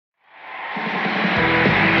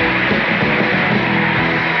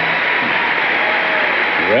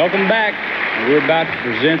Welcome back. We're about to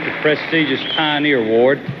present the prestigious Pioneer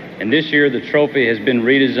Award, and this year the trophy has been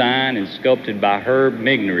redesigned and sculpted by Herb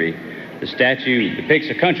Mignery. The statue depicts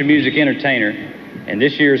a country music entertainer, and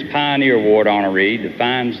this year's Pioneer Award honoree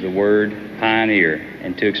defines the word pioneer.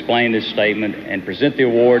 And to explain this statement and present the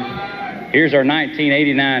award, here's our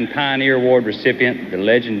 1989 Pioneer Award recipient, the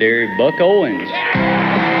legendary Buck Owens.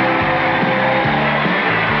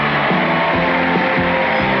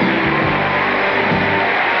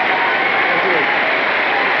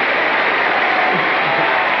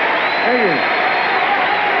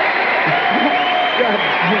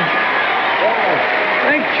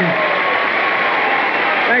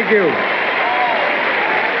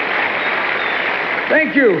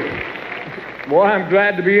 Thank you. Boy, I'm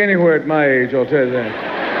glad to be anywhere at my age, I'll tell you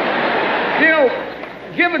that. You know,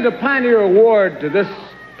 giving the Pioneer Award to this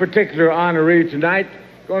particular honoree tonight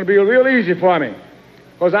is going to be real easy for me.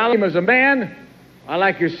 Because I like him as a man, I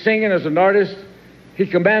like his singing as an artist. He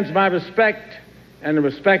commands my respect and the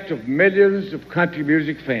respect of millions of country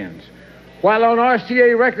music fans. While on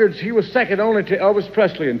RCA Records, he was second only to Elvis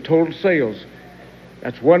Presley in total sales.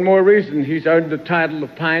 That's one more reason he's earned the title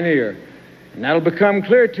of Pioneer. And that'll become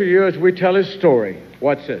clear to you as we tell his story.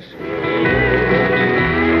 Watch this. It's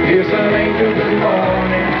an angel this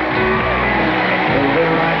morning.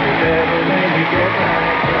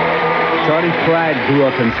 Charley Pride grew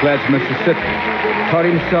up in Sledge, Mississippi. Taught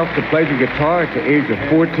himself to play the guitar at the age of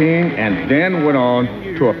 14 and then went on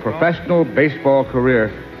to a professional baseball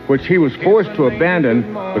career, which he was forced to abandon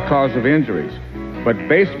because of injuries. But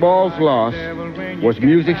baseball's loss was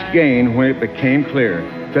music's gain when it became clear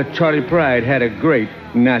that Charley Pride had a great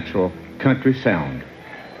natural country sound.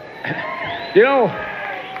 You know,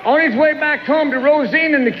 on his way back home to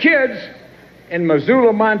Rosine and the kids in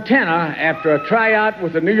Missoula, Montana, after a tryout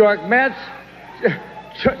with the New York Mets,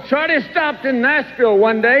 Charley stopped in Nashville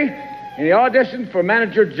one day and he auditioned for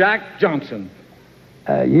manager Jack Johnson.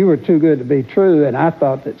 You were too good to be true, and I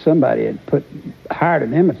thought that somebody had hired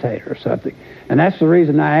an imitator or something. And that's the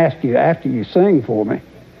reason I asked you after you sang for me,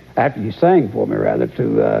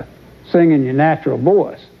 to sing in your natural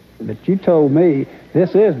voice. But you told me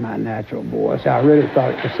this is my natural voice. I really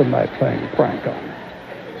thought it was somebody playing a prank on me.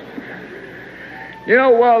 You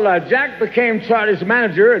know, well, Jack became Charley's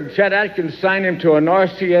manager, and Chet Atkins signed him to an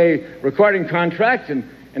RCA recording contract, and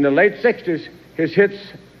in the late 60s, his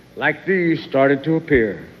hits like these started to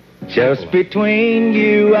appear. Just between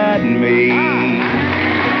you and me, I'm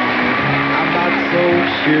not so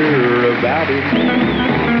sure about it.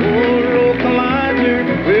 Oh, localizer,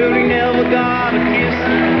 really never got a kiss.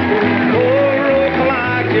 Oh,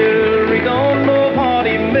 localizer, he don't know what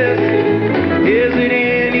he missed. Is it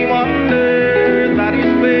any wonder that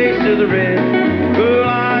his face is red?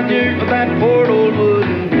 Localizer, for that poor old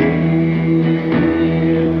wooden head.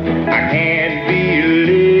 I can't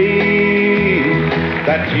believe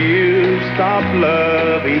that you stopped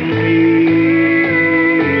loving me.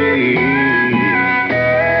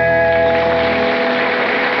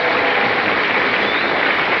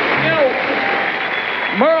 You know,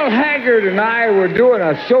 Merle Haggard and I were doing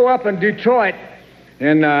a show up in Detroit,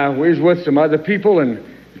 and we was with some other people, and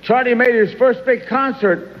Charley made his first big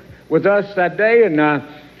concert with us that day, and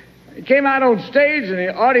he came out on stage, and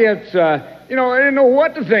the audience, they didn't know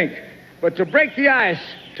what to think. But to break the ice,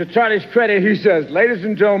 to Charley's credit, he says, "Ladies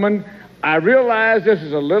and gentlemen, I realize this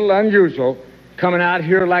is a little unusual, coming out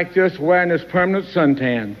here like this, wearing this permanent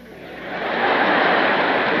suntan."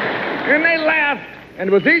 And they laughed,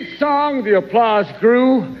 and with each song, the applause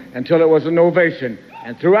grew until it was an ovation.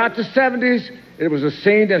 And throughout the 70s, it was a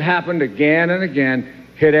scene that happened again and again,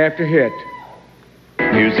 hit after hit.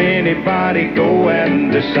 Is anybody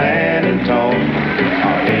going to San Antonio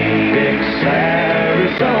or Phoenix,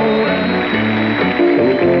 Arizona?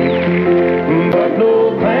 But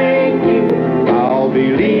no, thank you, I'll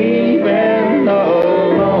be leaving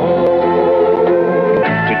alone.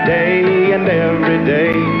 Today and every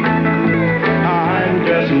day, I'm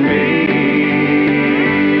just me.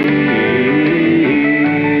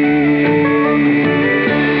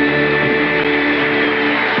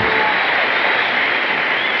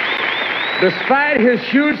 Despite his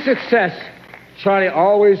huge success, Charley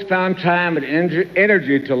always found time and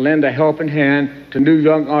energy to lend a helping hand to new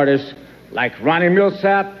young artists like Ronnie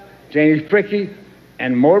Millsap, Janie Fricke,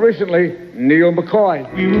 and more recently, Neil McCoy.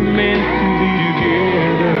 We were meant to be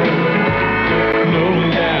together,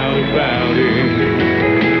 no doubt about it.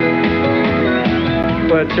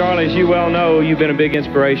 Well, Charley, as you well know, you've been a big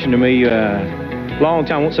inspiration to me. Long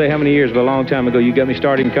time, I won't say how many years, but a long time ago, you got me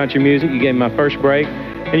started in country music. You gave me my first break.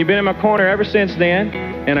 And you've been in my corner ever since then.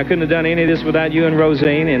 And I couldn't have done any of this without you and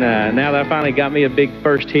Rosine. And now that I finally got me a big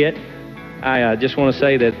first hit, I just want to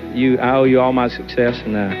say that I owe you all my success.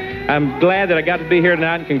 And I'm glad that I got to be here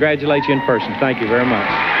tonight and congratulate you in person. Thank you very much.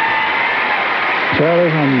 Charlie,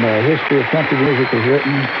 when the history of country music is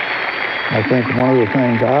written, I think one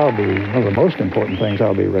of the most important things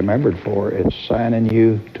I'll be remembered for is signing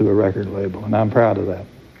you to a record label, and I'm proud of that.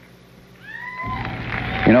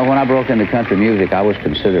 You know, when I broke into country music, I was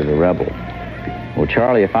considered a rebel. Well,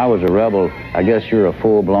 Charlie, if I was a rebel, I guess you're a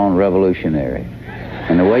full-blown revolutionary.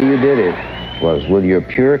 And the way you did it was with your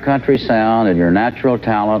pure country sound and your natural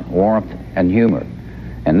talent, warmth, and humor.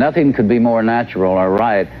 And nothing could be more natural or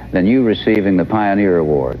right than you receiving the Pioneer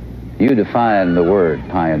Award. You define the word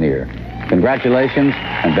pioneer. Congratulations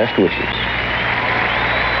and best wishes.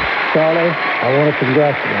 Charlie, I want to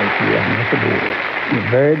congratulate you on this award.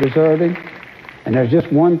 You're very deserving, and there's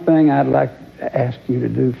just one thing I'd like to ask you to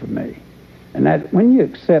do for me, and that when you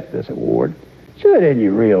accept this award, do it in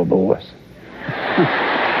your real voice.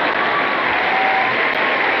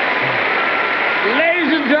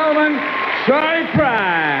 Ladies and gentlemen, Charley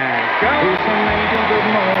Pride. Go. It's amazing, good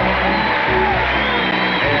morning.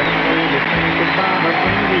 And you think about it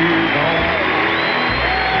when you're gone.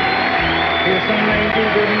 It's amazing,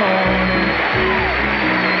 good morning.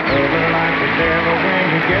 Loving like the devil when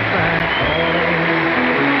you get back home.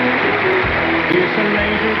 It's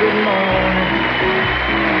amazing, good morning.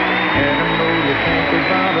 And I know you think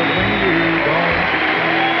about it when you're gone.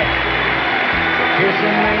 It's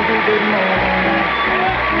amazing, good morning.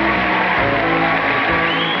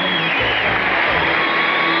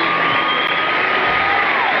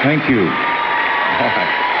 Thank you.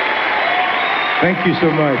 Thank you so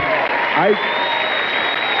much.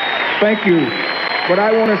 Thank you. But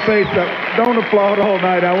I want to say something. Don't applaud all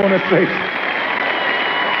night. I want to say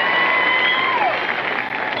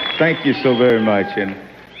thank you so very much. And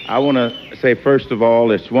I want to say, first of all,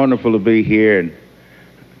 it's wonderful to be here. And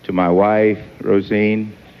to my wife,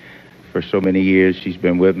 Rosine, for so many years she's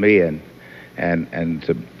been with me. And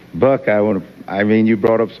to Buck, you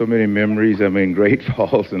brought up so many memories. Great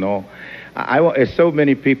Falls and all. There's so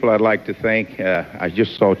many people I'd like to thank. I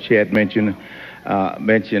just saw Chet mention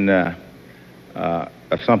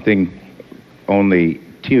something on the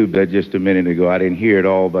tube just a minute ago. I didn't hear it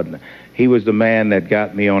all, but he was the man that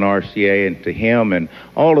got me on RCA, and to him and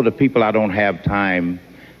all of the people I don't have time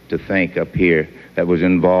to thank up here that was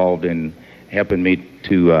involved in helping me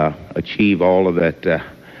to achieve all of that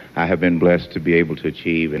I have been blessed to be able to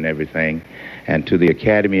achieve and everything. And to the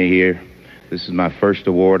Academy here, this is my first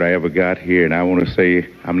award I ever got here, and I want to say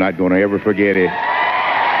I'm not going to ever forget it.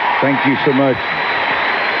 Thank you so much,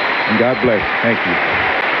 and God bless. Thank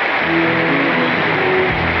you.